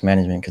on risk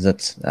management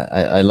because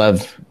I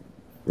love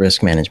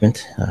risk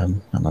management. I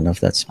don't know if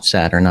that's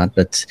sad or not,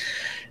 but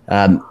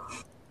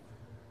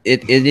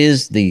it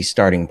is the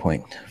starting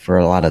point for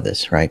a lot of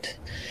this, right?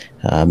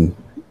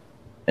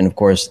 and of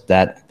course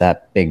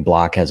that big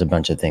block has a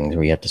bunch of things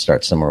where you have to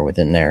start somewhere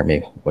within there.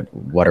 Maybe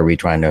what are we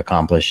trying to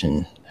accomplish,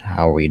 and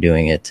how are we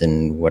doing it,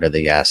 and what are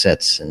the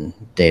assets and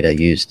data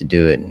used to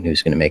do it, and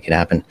who's going to make it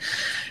happen?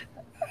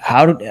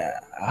 How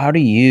do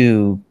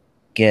you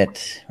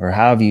get, or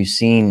how have you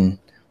seen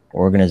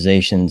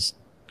organizations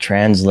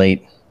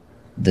translate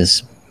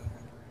this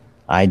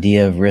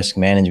idea of risk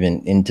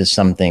management into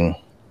something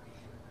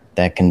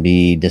that can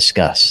be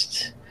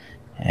discussed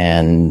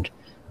and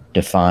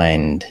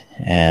defined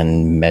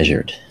and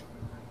measured,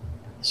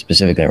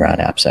 specifically around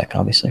AppSec?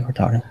 Obviously, we're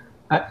talking.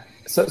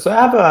 So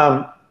I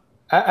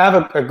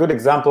have a good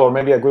example, or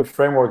maybe a good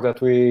framework that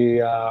we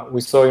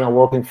saw,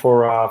 working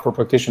for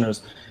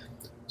practitioners.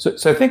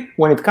 So I think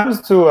when it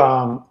comes to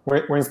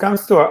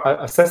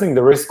assessing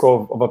the risk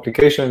of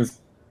applications,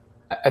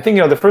 I think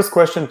the first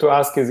question to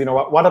ask is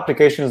what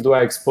applications do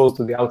I expose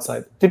to the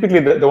outside? Typically,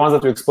 the ones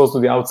that you expose to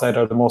the outside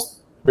are the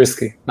most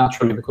risky,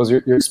 naturally, because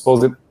you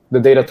expose the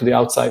data to the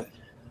outside.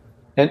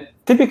 And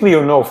typically,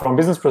 from a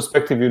business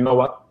perspective,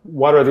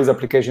 what are these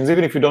applications,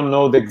 even if you don't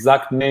know the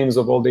exact names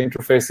of all the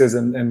interfaces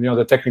and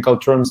the technical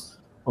terms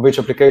of each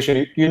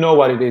application, you know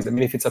what it is. I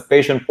mean, if it's a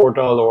patient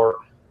portal or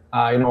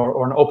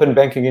or an open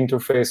banking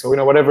interface,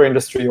 or whatever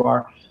industry you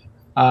are,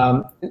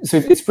 so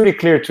it's pretty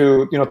clear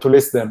to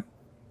list them.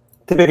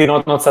 Typically,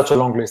 not such a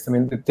long list. I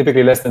mean,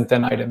 typically less than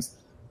 10 items.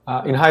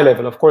 In high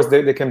level, of course,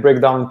 they can break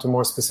down into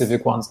more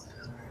specific ones.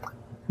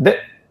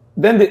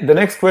 Then the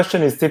next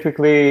question is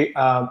typically,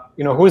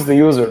 who is the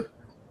user?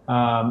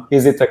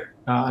 Is it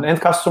an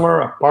end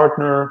customer, a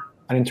partner,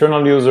 an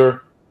internal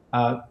user?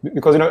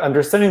 Because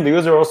understanding the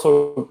user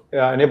also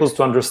enables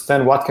to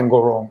understand what can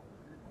go wrong.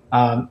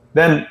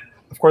 Then,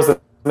 of course, the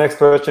next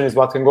question is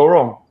what can go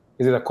wrong?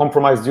 Is it a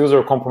compromised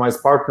user,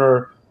 compromised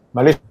partner,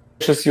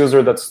 malicious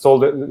user that stole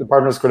the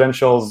partner's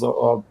credentials,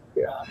 or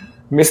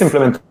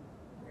misimplementation?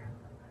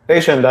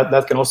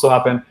 That can also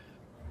happen.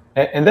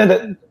 And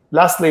then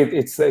lastly,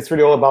 it's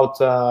really all about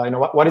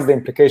what is the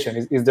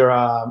implication? Is there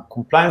a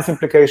compliance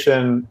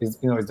implication? Is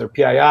there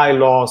PII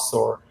loss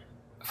or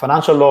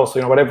financial loss?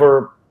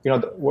 Whatever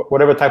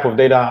type of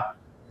data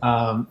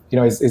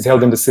is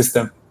held in the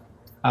system.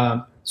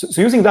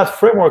 So using that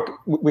framework,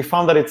 we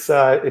found that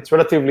it's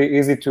relatively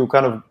easy to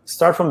kind of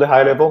start from the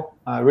high level,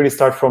 really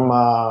start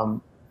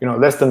from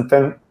less than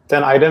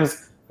 10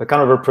 items that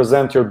kind of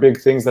represent your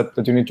big things that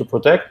you need to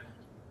protect.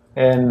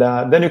 And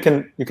then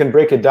you can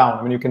break it down.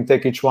 I mean, you can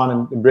take each one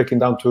and break it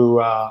down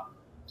to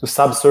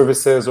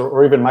sub-services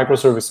or even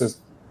microservices.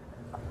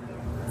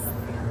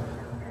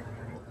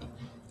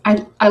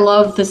 I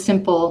love the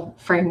simple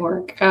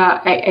framework.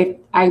 I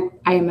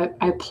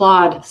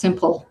applaud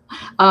simple.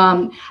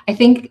 I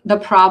think the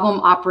problem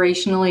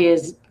operationally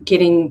is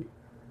getting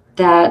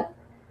that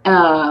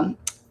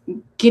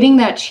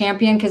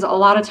champion, because a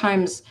lot of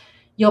times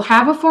you'll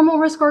have a formal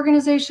risk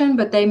organization,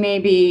 but they may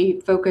be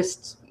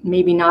focused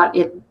maybe not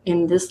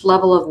in this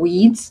level of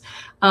weeds.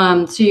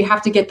 So you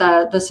have to get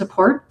the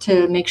support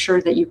to make sure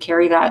that you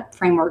carry that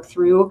framework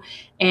through,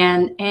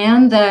 and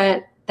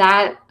that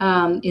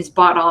is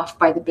bought off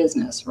by the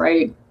business,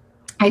 right?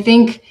 I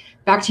think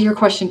back to your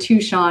question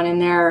too, Sean,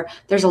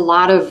 there's a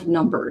lot of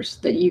numbers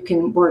that you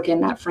can work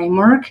in that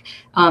framework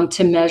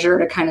to measure,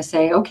 to kind of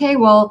say, okay,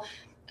 well,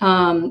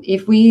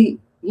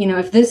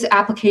 if this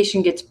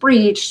application gets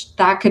breached,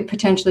 that could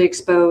potentially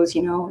expose,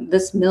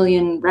 this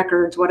million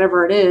records,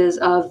 whatever it is,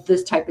 of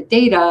this type of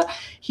data.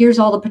 Here's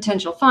all the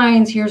potential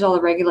fines. Here's all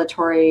the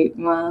regulatory,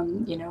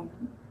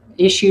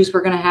 issues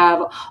we're going to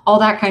have, all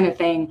that kind of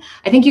thing.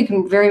 I think you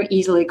can very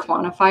easily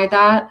quantify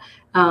that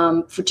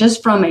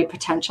from a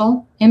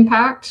potential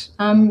impact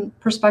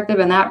perspective,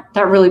 and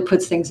that really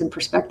puts things in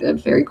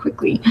perspective very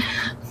quickly.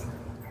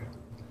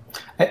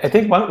 I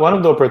think one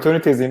of the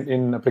opportunities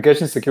in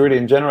application security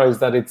in general is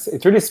that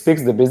it really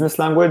speaks the business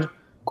language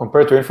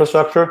compared to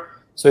infrastructure.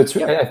 So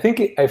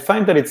I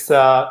find that it's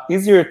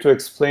easier to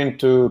explain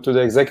to the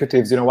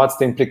executives, what's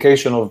the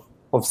implication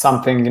of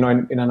something, in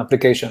an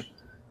application,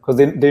 because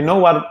they know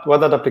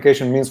what that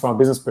application means from a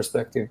business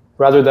perspective,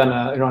 rather than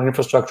an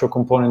infrastructure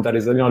component that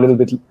is a little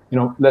bit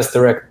less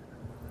direct.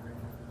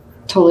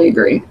 Totally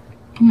agree.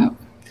 Yeah.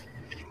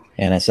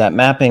 And it's that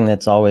mapping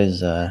that's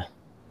always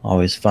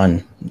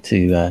fun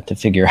to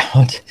figure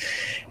out.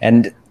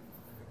 And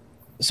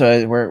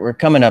so we're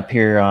coming up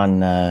here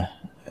on a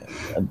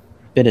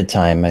bit of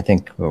time. I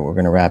think we're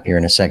going to wrap here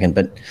in a second,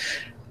 but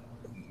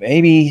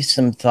maybe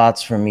some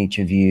thoughts from each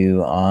of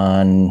you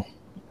on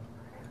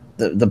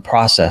the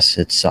process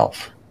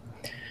itself.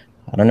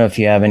 I don't know if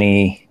you have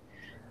any,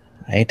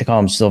 I hate to call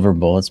them silver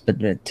bullets,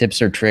 but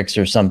tips or tricks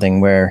or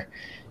something where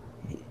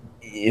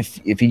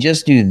if you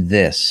just do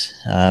this,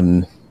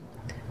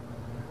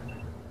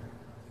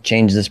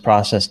 change this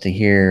process to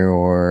here,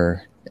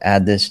 or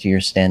add this to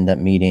your stand-up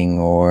meeting,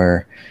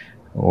 or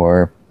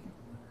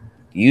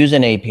use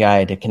an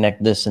API to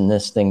connect this and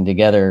this thing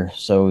together,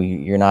 so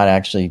you're not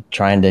actually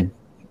trying to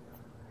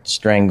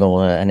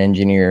strangle an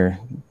engineer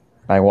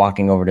by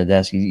walking over to the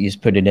desk. You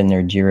just put it in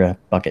their Jira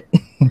bucket,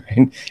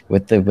 right?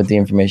 with the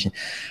information.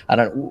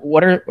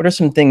 What are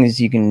some things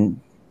you can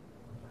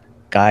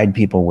guide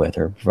people with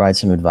or provide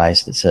some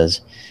advice that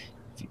says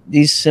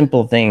these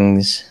simple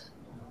things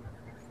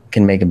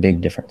can make a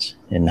big difference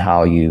in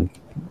how you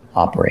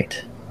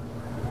operate?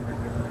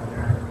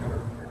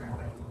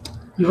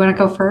 You want to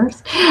go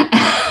first?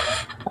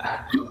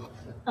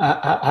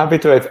 Happy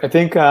to. I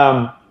think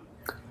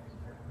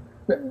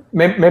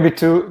maybe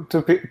two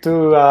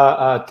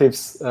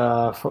tips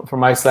from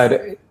my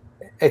side.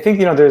 I think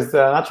there's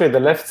naturally the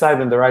left side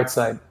and the right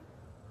side,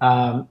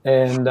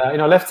 and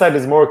left side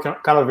is more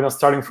kind of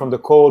starting from the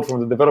code,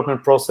 from the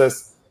development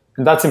process,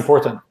 and that's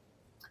important.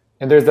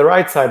 And there's the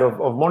right side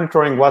of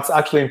monitoring what's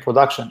actually in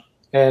production,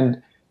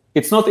 and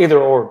it's not either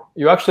or.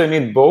 You actually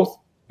need both,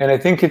 and I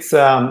think it's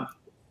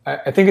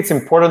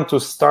important to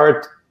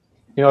start,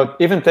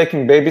 even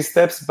taking baby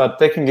steps, but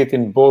taking it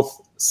in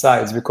both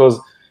sides, because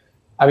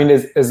even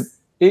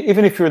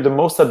if you're the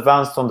most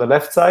advanced on the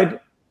left side,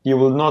 you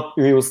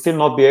will still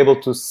not be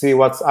able to see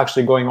what's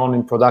actually going on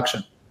in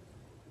production.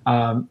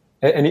 And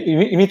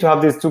you need to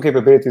have these two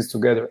capabilities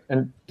together.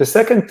 And the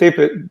second tip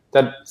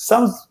that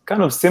sounds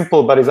kind of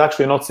simple, but is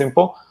actually not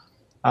simple,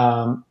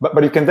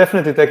 but you can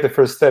definitely take the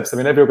first steps.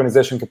 Every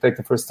organization can take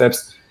the first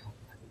steps.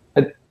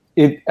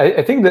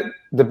 I think that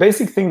the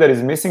basic thing that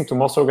is missing to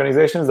most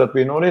organizations that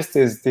we noticed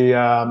is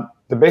the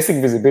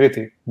basic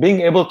visibility,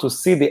 being able to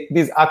see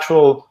these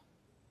actual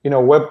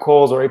web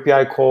calls or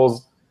API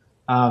calls,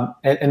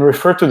 and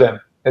refer to them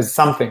as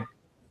something,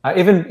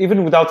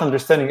 even without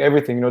understanding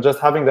everything. Just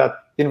having that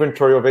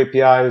inventory of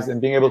APIs and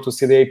being able to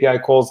see the API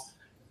calls.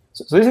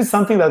 So this is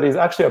something that is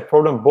actually a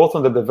problem both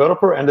on the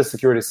developer and the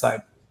security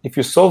side. If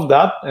you solve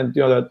that, and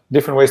there are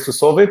different ways to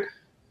solve it,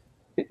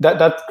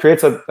 that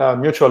creates a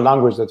mutual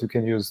language that you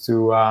can use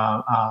to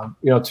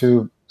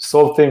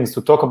solve things,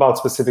 to talk about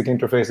specific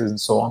interfaces and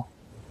so on.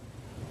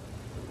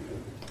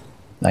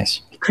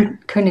 Nice.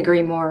 Couldn't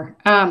agree more.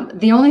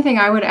 The only thing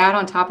I would add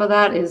on top of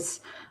that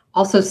is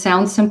also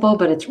sounds simple,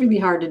 but it's really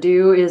hard to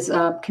do, is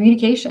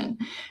communication.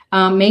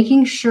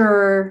 Making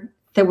sure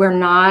that we're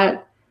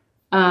not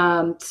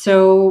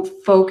so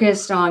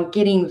focused on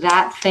getting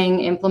that thing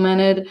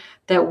implemented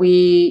that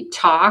we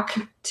talk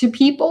to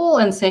people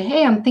and say,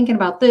 hey, I'm thinking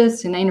about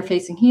this and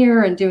interfacing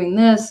here and doing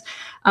this.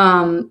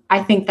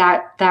 I think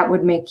that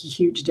would make a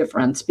huge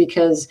difference,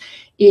 because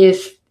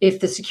if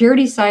the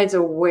security side's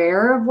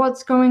aware of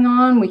what's going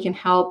on, we can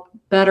help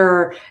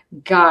better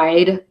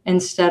guide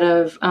instead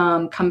of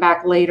come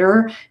back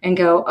later and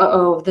go,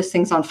 uh-oh, this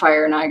thing's on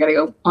fire. Now I got to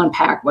go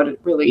unpack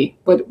what's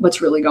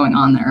really going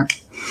on there.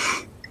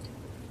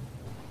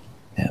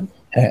 Yeah,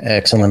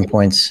 excellent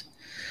points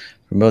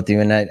from both of you.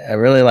 And I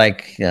really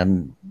like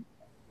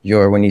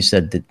when you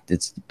said that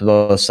it's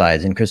both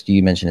sides, and Christy,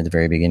 you mentioned at the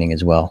very beginning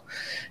as well.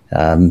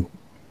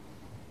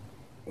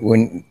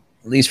 When,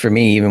 at least for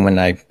me, even when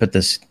I put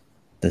this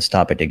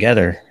topic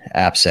together,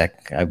 AppSec,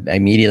 I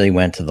immediately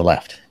went to the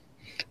left.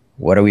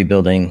 What are we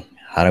building?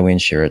 How do we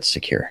ensure it's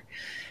secure?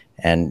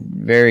 And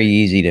very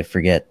easy to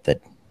forget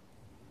that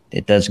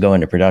it does go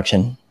into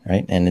production,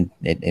 right? And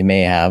it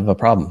may have a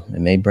problem.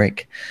 It may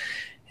break.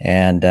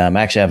 And I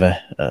actually have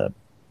a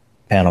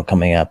panel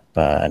coming up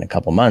in a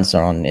couple months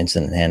on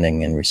incident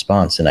handling and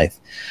response. And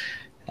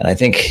I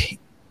think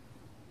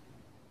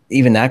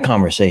even that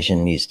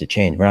conversation needs to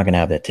change. We're not going to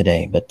have that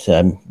today, but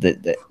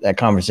that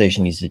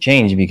conversation needs to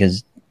change,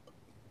 because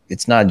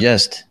it's not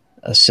just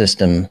a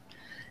system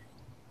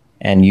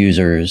and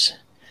users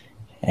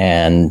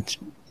and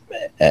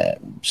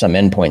some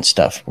endpoint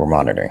stuff we're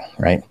monitoring,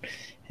 right?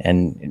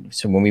 And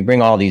so when we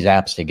bring all these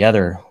apps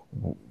together,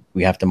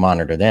 we have to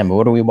monitor them. But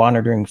what are we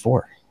monitoring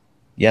for?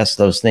 Yes,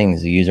 those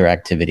things, the user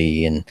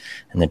activity and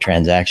the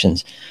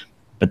transactions,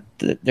 but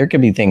there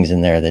could be things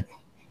in there that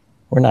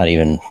we're not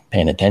even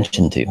paying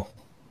attention to.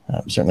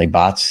 Certainly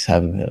bots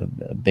have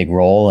a big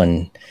role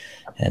in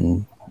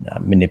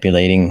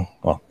manipulating,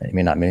 well, I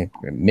mean, not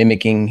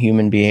mimicking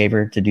human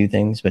behavior to do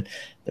things, but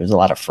there's a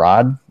lot of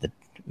fraud.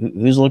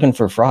 Who's looking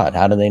for fraud?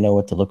 How do they know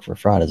what to look for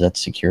fraud? Is that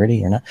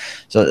security or not?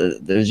 So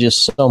there's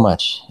just so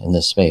much in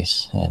this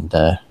space. And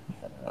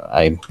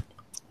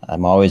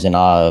I'm always in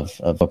awe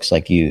of folks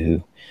like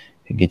you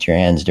who get your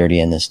hands dirty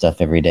in this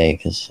stuff every day,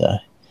 because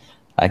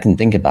I can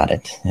think about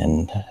it,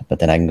 but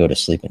then I can go to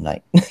sleep at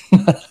night.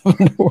 Not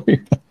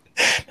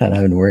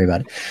having to worry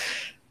about it.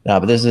 No,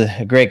 but this is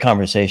a great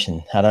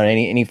conversation. I don't know,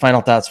 any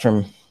final thoughts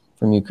from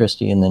you,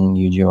 Christy, and then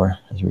you, Jor,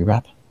 as we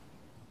wrap?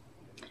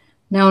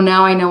 No,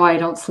 now I know why I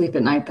don't sleep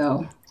at night,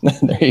 though.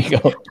 There you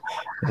go.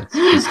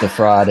 It's the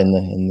fraud in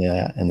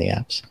the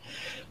apps.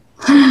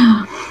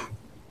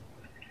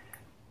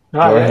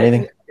 No,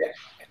 anything?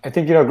 I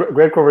think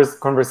great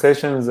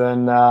conversations,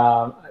 and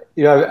I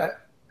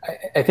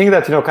think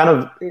that kind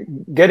of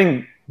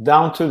getting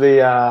down to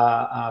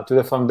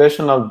the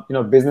foundational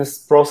business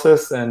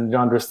process and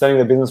understanding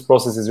the business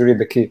process is really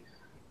the key.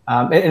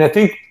 And I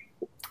think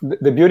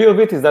the beauty of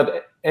it is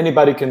that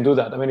anybody can do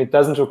that. I mean, it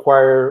doesn't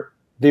require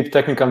deep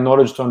technical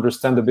knowledge to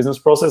understand the business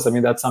process. I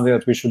mean, that's something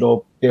that we should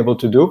all be able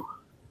to do.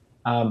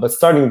 But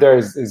starting there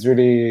is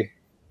really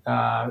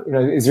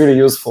is really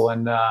useful.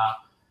 And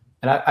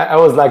And I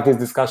always like these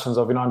discussions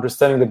of,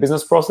 understanding the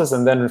business process,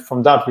 and then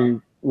from that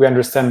we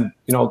understand,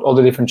 all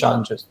the different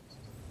challenges.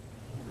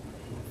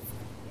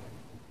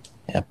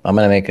 Yep, I'm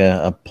going to make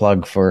a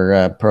plug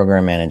for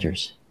program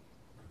managers,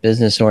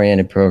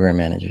 business-oriented program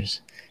managers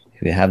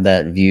who have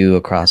that view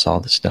across all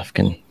the stuff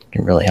can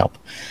really help.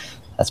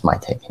 That's my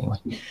take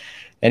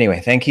anyway.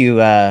 Thank you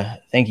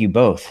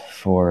both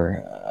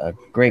for a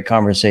great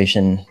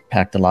conversation,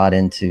 packed a lot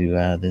into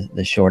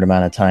the short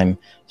amount of time.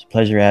 It's a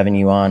pleasure having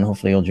you on.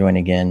 Hopefully you'll join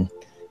again.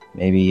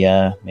 Maybe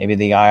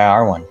the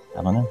IR one.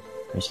 I don't know.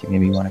 Christy,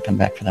 maybe you want to come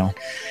back for that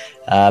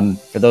one.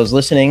 For those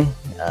listening,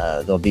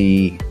 there'll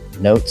be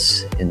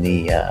notes in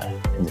the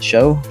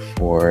show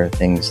for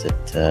things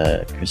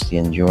that Christy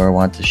and Jor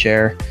want to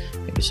share.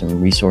 Maybe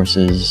some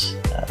resources.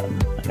 I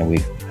know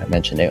I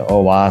mentioned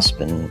OWASP,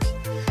 and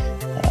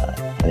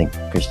I think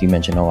Christy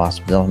mentioned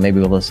OWASP. So maybe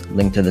we'll just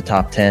link to the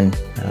top 10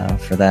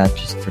 for that,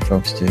 just for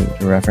folks to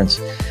reference.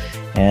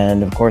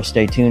 And of course,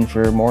 stay tuned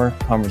for more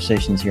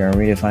conversations here on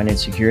Redefining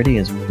Security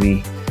as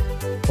we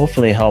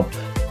hopefully help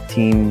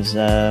teams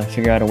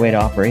figure out a way to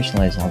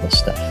operationalize all this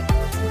stuff,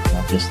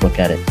 not just look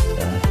at it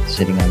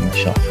sitting on the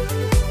shelf.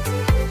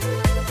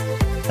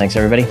 Thanks,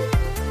 everybody.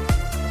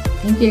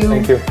 Thank you.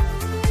 Thank you.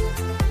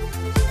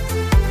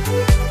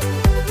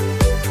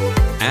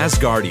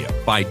 Asgardia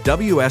by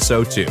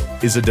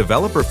WSO2 is a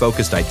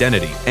developer-focused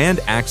identity and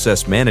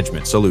access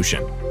management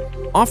solution.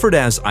 Offered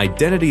as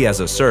Identity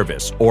as a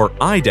Service, or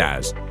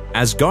IDaaS,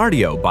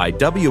 Asgardia by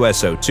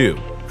WSO2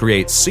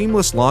 creates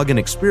seamless login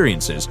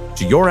experiences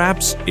to your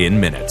apps in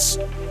minutes.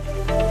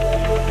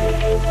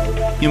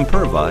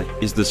 Imperva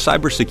is the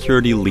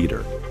cybersecurity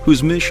leader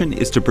whose mission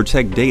is to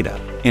protect data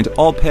and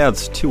all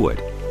paths to it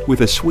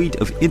with a suite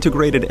of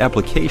integrated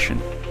application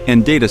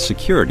and data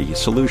security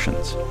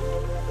solutions.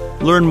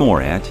 Learn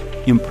more at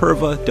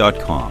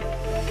imperva.com.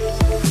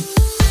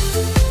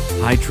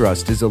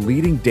 HITRUST is a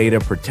leading data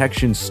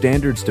protection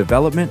standards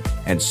development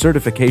and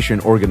certification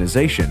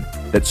organization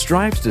that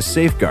strives to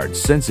safeguard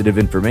sensitive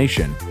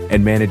information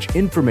and manage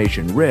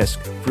information risk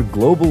for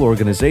global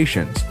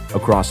organizations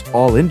across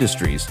all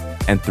industries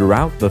and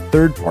throughout the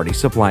third-party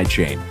supply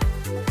chain.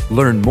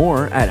 Learn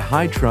more at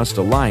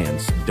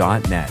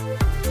hitrustalliance.net.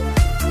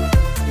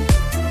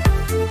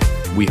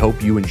 We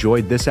hope you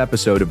enjoyed this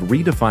episode of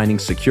Redefining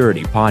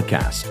Security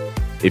podcast.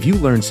 If you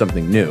learned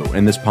something new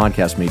and this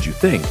podcast made you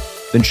think,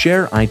 then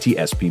share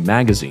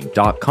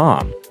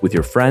itspmagazine.com with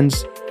your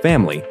friends,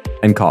 family,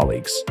 and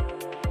colleagues.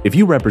 If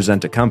you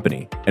represent a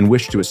company and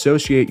wish to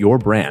associate your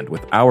brand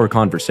with our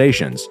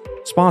conversations,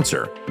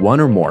 sponsor one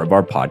or more of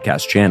our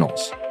podcast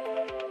channels.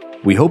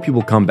 We hope you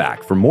will come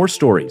back for more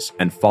stories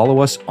and follow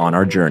us on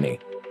our journey.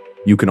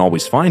 You can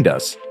always find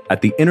us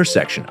at the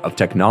intersection of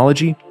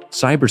technology,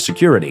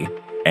 cybersecurity,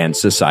 and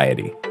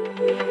society.